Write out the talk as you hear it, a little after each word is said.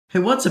Hey,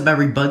 what's up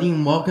everybody,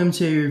 and welcome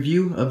to a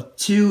review of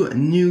two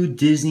new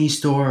Disney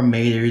Store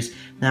Maters.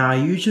 Now, I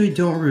usually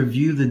don't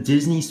review the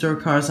Disney Store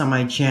cars on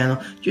my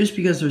channel just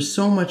because there's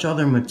so much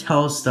other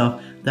Mattel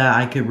stuff that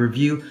I could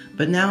review,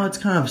 but now it's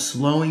kind of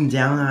slowing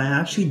down. I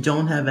actually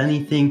don't have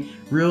anything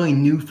really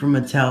new from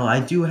Mattel.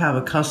 I do have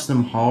a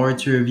custom hauler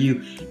to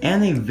review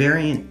and a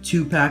variant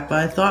 2-pack, but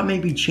I thought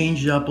maybe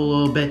change it up a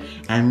little bit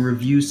and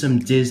review some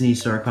Disney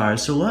Store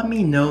cars. So let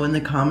me know in the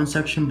comment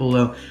section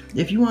below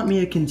if you want me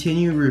to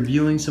continue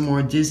reviewing some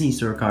more Disney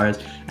Store cars.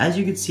 As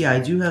you can see, I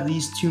do have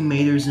these two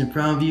Maters in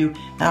front of you.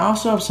 I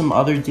also have some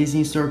other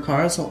Disney Store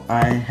cars. So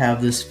I have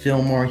this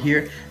Fillmore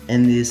here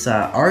in this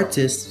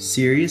Artist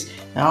series.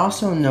 I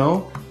also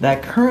know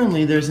that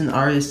currently there's an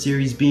Artist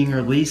series being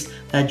released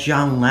that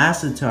John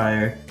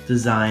Lasseter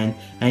designed,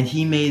 and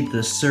he made the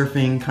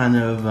surfing kind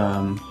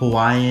of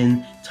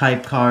Hawaiian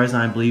type cars,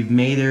 and I believe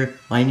Mater,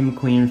 Lightning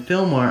McQueen, and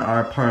Fillmore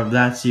are a part of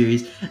that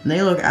series, and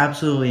they look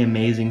absolutely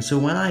amazing. So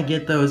when I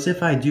get those,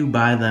 if I do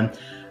buy them,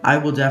 I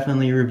will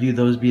definitely review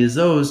those because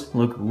those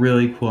look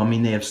really cool. I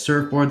mean, they have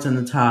surfboards on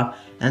the top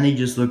and they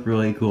just look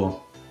really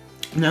cool.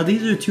 Now,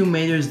 these are two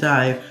Maters that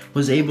I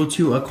was able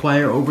to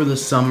acquire over the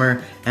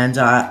summer, and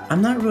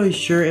I'm not really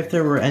sure if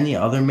there were any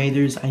other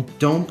Maters. I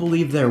don't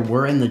believe there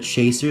were in the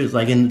Chasers,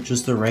 like in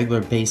just the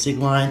regular basic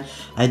line.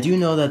 I do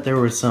know that there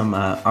were some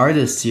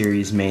Artist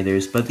Series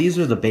Maters, but these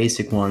are the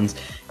basic ones.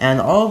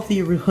 And all of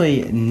the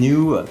really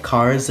new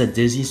cars that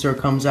Disney Store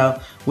comes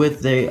out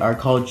with, they are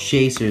called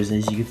Chasers.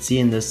 As you can see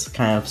in this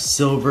kind of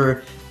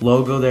silver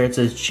logo there, it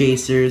says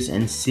Chasers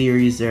and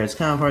Series there. It's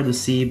kind of hard to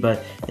see,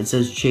 but it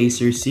says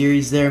Chaser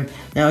Series there.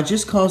 Now, it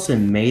just calls it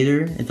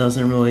Mater. It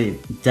doesn't really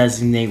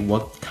designate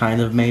what kind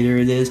of Mater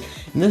it is.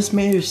 And this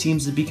Mater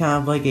seems to be kind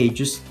of like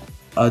just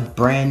a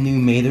brand new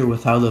Mater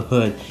without a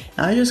hood.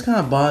 And I just kind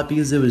of bought it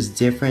because it was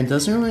different. It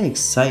doesn't really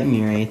excite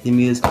me or anything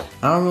because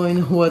I don't really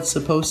know what it's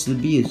supposed to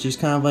be. It's just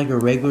kind of like a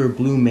regular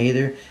blue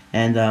Mater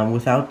and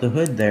without the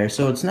hood there.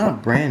 So it's not a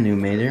brand new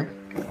Mater.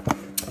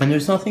 And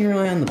there's nothing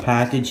really on the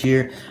package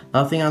here,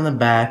 nothing on the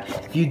back.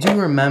 If you do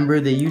remember,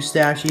 they used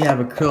to actually have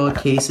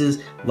acrylic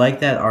cases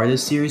like that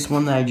Artist Series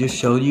one that I just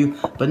showed you,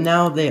 but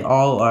now they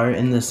all are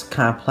in this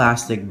kind of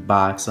plastic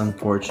box,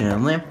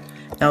 unfortunately.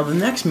 Now, the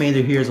next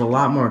Mater here is a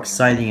lot more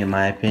exciting in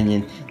my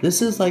opinion.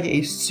 This is like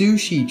a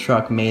sushi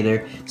truck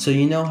Mater. So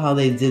you know how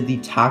they did the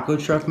taco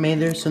truck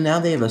Mater? So now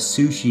they have a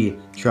sushi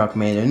truck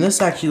Mater. And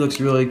this actually looks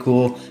really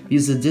cool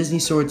because the Disney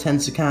Store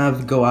tends to kind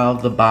of go out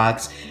of the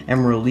box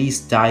and release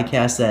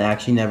die-casts that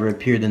actually never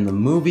appeared in the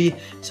movie.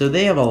 So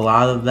they have a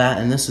lot of that,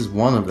 and this is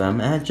one of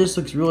them. And it just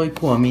looks really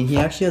cool. I mean, he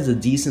actually has a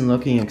decent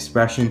looking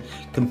expression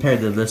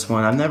compared to this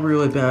one. I've never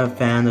really been a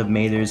fan of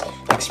Mater's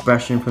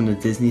expression from the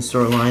Disney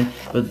Store line,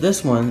 but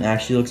this one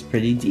actually looks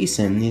pretty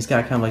decent. He's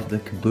got kind of like the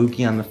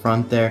kabuki on the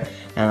front there,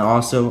 and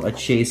also a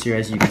chaser,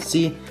 as you can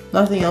see.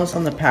 Nothing else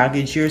on the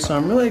package here, so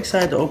I'm really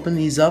excited to open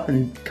these up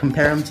and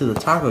compare them to the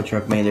taco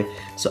truck Mater.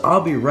 So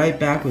I'll be right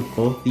back with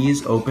both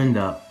these opened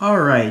up.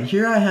 Alright,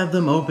 here I have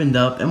them opened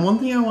up, and one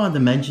thing I wanted to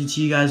mention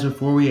to you guys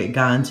before we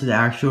got into the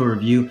actual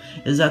review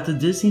is that the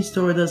Disney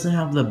Store doesn't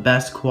have the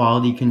best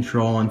quality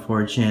control,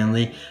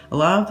 unfortunately. A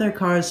lot of their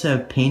cars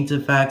have paint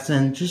effects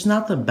and just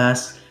not the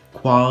best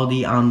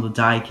quality on the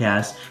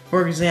die-cast.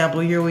 For example,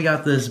 here we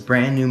got this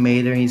brand new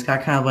Mater, and he's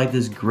got kind of like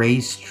this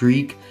gray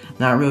streak.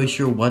 Not really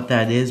sure what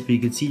that is, but you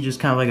can see just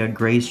kind of like a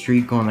gray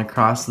streak going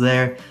across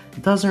there.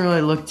 It doesn't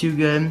really look too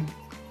good.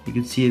 You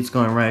can see it's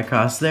going right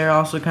across there.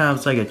 Also kind of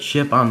it's like a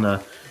chip on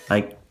the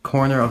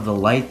corner of the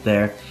light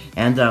there.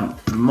 And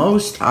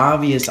most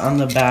obvious on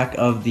the back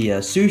of the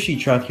sushi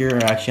truck here,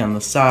 or actually on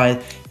the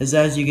side, is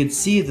as you can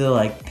see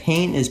the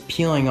paint is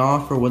peeling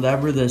off, or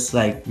whatever this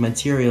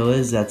material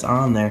is that's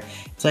on there.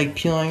 It's like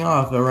peeling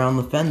off around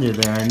the fender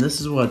there, and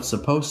this is what it's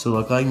supposed to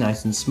look like,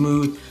 nice and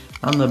smooth.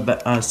 On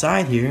the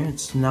side here,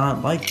 it's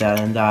not like that,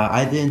 and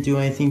I didn't do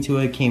anything to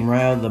it. It came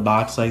right out of the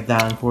box like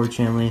that,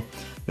 unfortunately.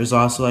 There's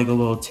also like a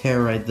little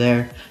tear right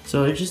there,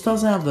 so it just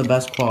doesn't have the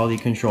best quality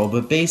control.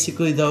 But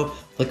basically though,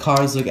 the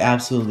cars look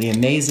absolutely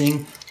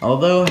amazing.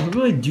 Although I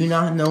really do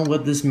not know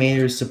what this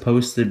Mater is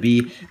supposed to be.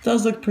 It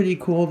does look pretty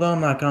cool though,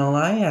 I'm not gonna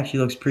lie. It actually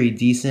looks pretty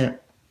decent.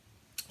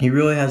 He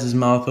really has his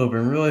mouth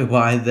open really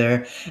wide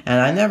there,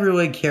 and I never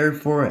really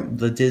cared for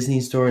the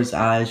Disney Store's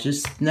eyes,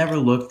 just never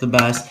looked the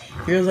best.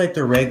 Here's like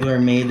the regular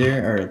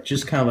Mater, or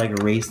just kind of like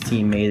a race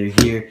team Mater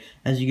here.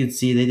 As you can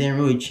see, they didn't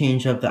really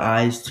change up the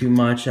eyes too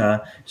much,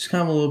 just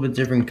kind of a little bit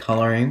different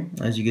coloring.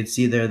 As you can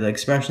see there, the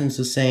expression's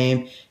the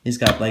same. He's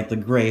got like the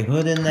gray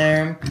hood in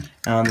there.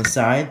 On the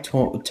side,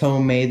 tow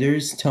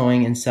Maters,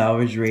 towing and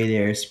salvage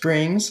radiator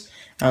springs.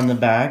 On the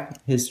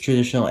back, his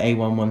traditional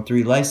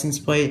A113 license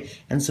plate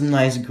and some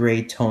nice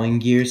gray towing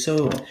gear.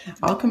 So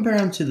I'll compare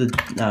him to the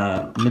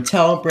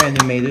Mattel brand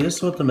new Mater. This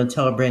is what the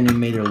Mattel brand new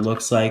Mater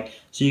looks like.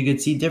 So you can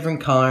see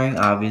different coloring.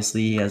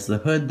 Obviously, he has the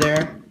hood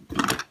there.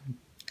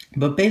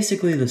 but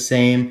basically the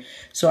same.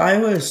 So I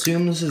would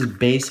assume this is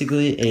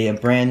basically a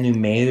brand new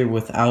Mater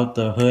without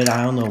the hood.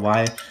 I don't know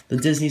why the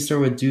Disney Store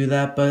would do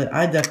that, but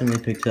I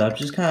definitely picked it up.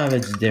 Just kind of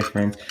it's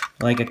different,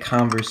 like a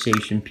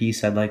conversation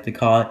piece, I'd like to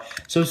call it.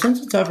 So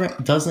since it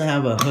doesn't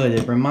have a hood,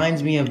 it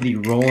reminds me of the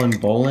Rollin'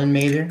 Bowlin'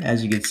 Mater.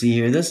 As you can see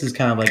here, this is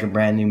kind of like a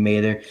brand new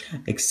Mater,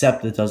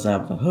 except it doesn't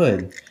have the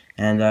hood.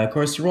 And of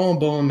course, the Rollin'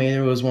 Bowlin'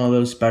 Mater was one of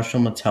those special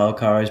Mattel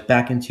cars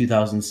back in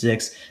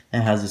 2006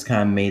 that has this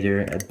kind of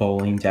Mater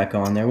bowling deck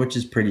on there, which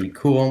is pretty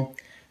cool.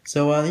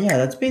 So yeah,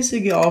 that's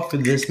basically all for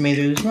this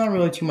Mater. There's not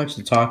really too much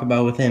to talk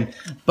about with him.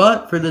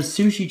 But for the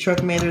Sushi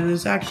Truck Mater,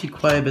 there's actually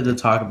quite a bit to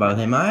talk about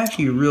him. I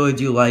actually really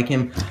do like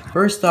him.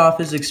 First off,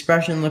 his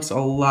expression looks a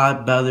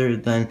lot better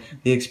than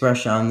the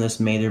expression on this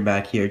Mater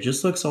back here. It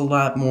just looks a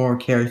lot more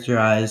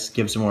characterized,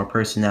 gives him more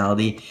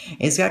personality.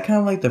 It's got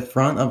kind of like the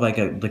front of like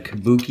the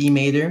Kabuki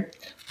Mater,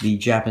 the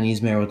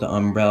Japanese Mater with the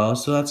umbrella.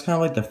 So that's kind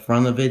of like the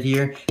front of it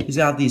here. He's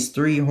got these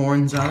 3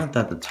 horns on it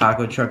that the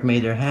Taco Truck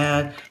Mater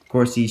had. Of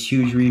course, these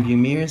huge review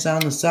mirrors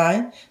on the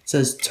side. It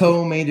says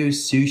Toe Mater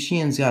Sushi,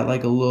 and it's got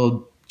like a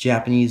little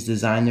Japanese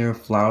design there of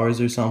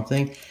flowers or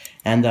something.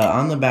 And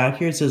on the back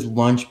here, it says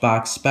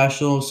Lunchbox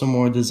Special, some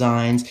more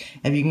designs.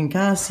 If you can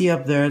kind of see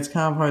up there, it's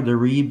kind of hard to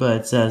read,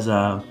 but it says,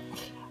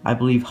 I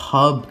believe,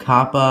 Hub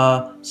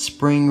Kappa,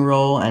 Spring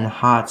Roll, and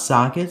Hot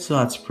Socket. So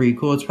that's pretty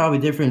cool. It's probably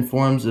different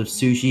forms of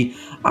sushi.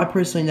 I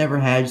personally never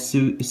had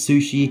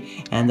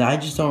sushi, and I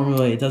just don't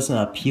really, it doesn't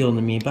appeal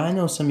to me. But I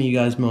know some of you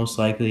guys most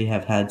likely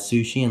have had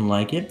sushi and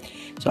like it.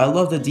 So I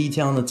love the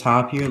detail on the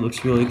top here. It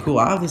looks really cool.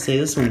 I have to say,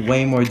 this is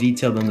way more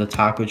detailed than the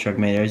Taco Truck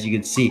Mater. As you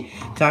can see,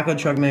 Taco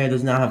Truck Mater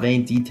does not have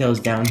any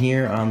details down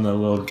here on the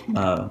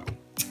little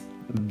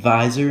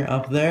visor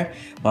up there,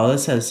 while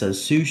this says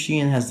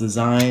sushi and has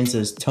designs,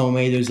 says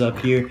tomatoes up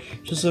here.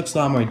 Just looks a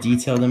lot more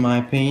detailed in my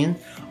opinion.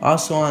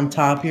 Also on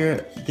top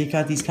here, they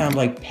got these kind of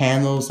like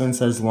panels and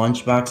says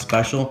Lunchbox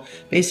Special.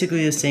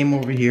 Basically the same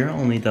over here,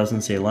 only it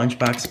doesn't say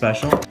Lunchbox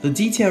Special. The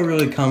detail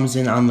really comes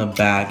in on the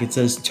back. It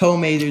says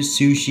tomatoes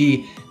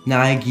sushi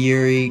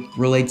Nigiri,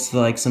 relates to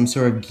like some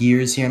sort of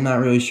gears here. I'm not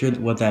really sure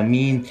what that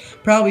means.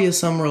 Probably has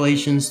some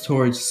relations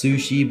towards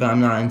sushi, but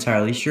I'm not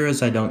entirely sure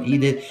as I don't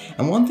eat it.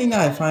 And one thing that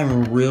I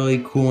find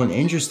really cool and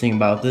interesting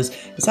about this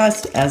is,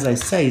 as I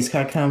say, it's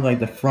got kind of like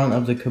the front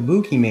of the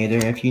Kabuki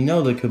Mater. If you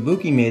know, the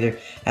Kabuki Mater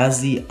has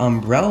the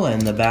umbrella in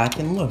the back,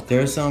 and look,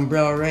 there's the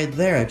umbrella right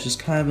there. It's just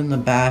kind of in the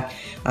back.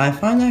 I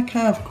find that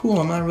kind of cool.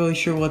 I'm not really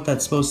sure what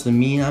that's supposed to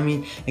mean. I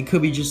mean, it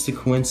could be just a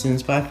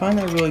coincidence, but I find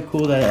that really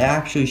cool that it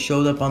actually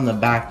showed up on the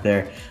back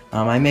there.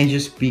 I may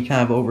just be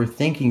kind of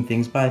overthinking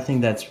things, but I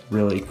think that's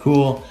really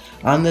cool.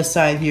 On this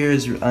side here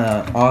is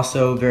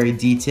also very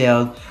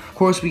detailed. Of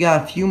course, we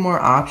got a few more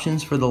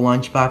options for the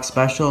Lunchbox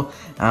Special.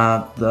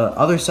 The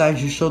other side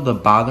just showed the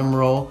bottom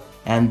roll,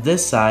 and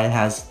this side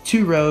has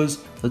 2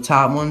 rows. The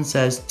top one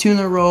says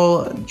Tuna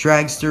Roll,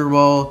 Dragster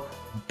Roll,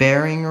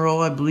 Bearing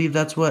Roll, I believe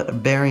that's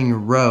what,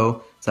 Bearing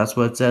Row, so that's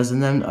what it says.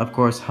 And then, of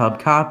course, Hub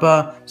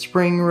Kappa,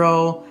 Spring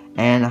Roll,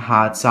 and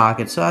Hot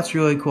Socket. So that's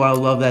really cool. I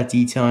love that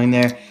detailing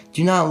there.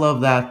 Do not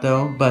love that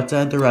though, but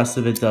the rest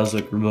of it does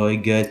look really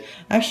good.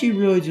 I actually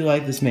really do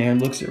like this Mater.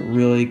 It looks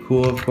really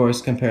cool, of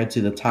course, compared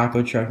to the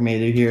Taco Truck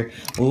Mater here.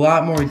 A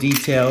lot more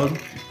detailed.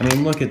 I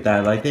mean, look at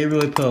that. Like, they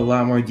really put a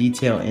lot more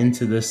detail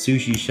into the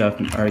sushi chef,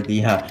 or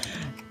the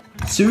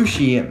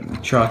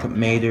Sushi Truck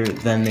Mater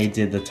than they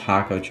did the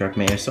Taco Truck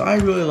Mater. So I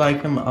really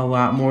like them a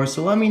lot more.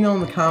 So let me know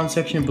in the comment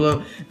section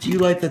below, do you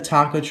like the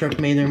Taco Truck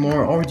Mater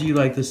more, or do you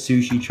like the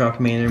Sushi Truck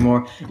Mater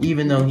more,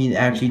 even though he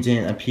actually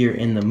didn't appear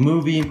in the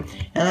movie?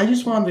 And I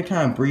just wanted to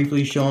kind of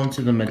briefly show him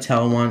to the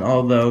Mattel one,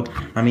 although,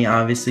 I mean,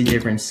 obviously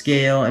different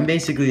scale and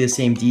basically the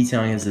same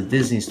detailing as the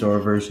Disney Store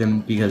version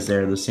because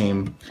they're the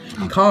same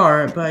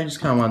car, but I just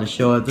kind of wanted to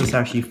show it. This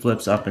actually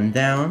flips up and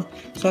down,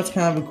 so that's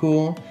kind of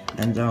cool.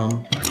 And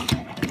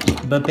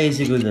but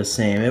basically the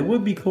same. It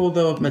would be cool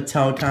though if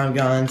Mattel kind of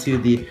got into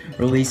the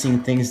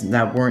releasing things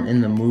that weren't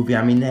in the movie.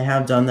 I mean, they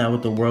have done that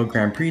with the World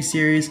Grand Prix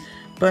series,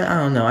 but I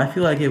don't know. I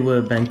feel like it would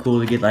have been cool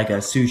to get like a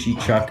Sushi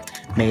Truck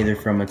Mater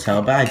from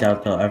Mattel, but I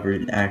doubt they'll ever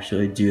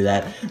actually do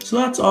that. So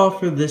that's all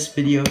for this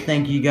video.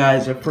 Thank you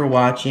guys for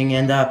watching,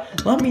 and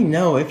let me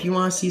know if you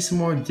want to see some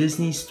more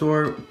Disney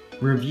Store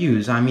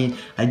reviews. I mean,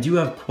 I do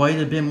have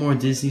quite a bit more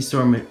Disney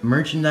Store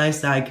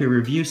merchandise that I could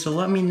review, so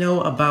let me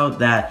know about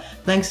that.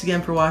 Thanks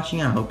again for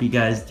watching. I hope you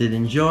guys did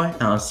enjoy,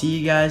 and I'll see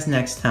you guys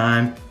next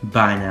time.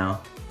 Bye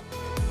now.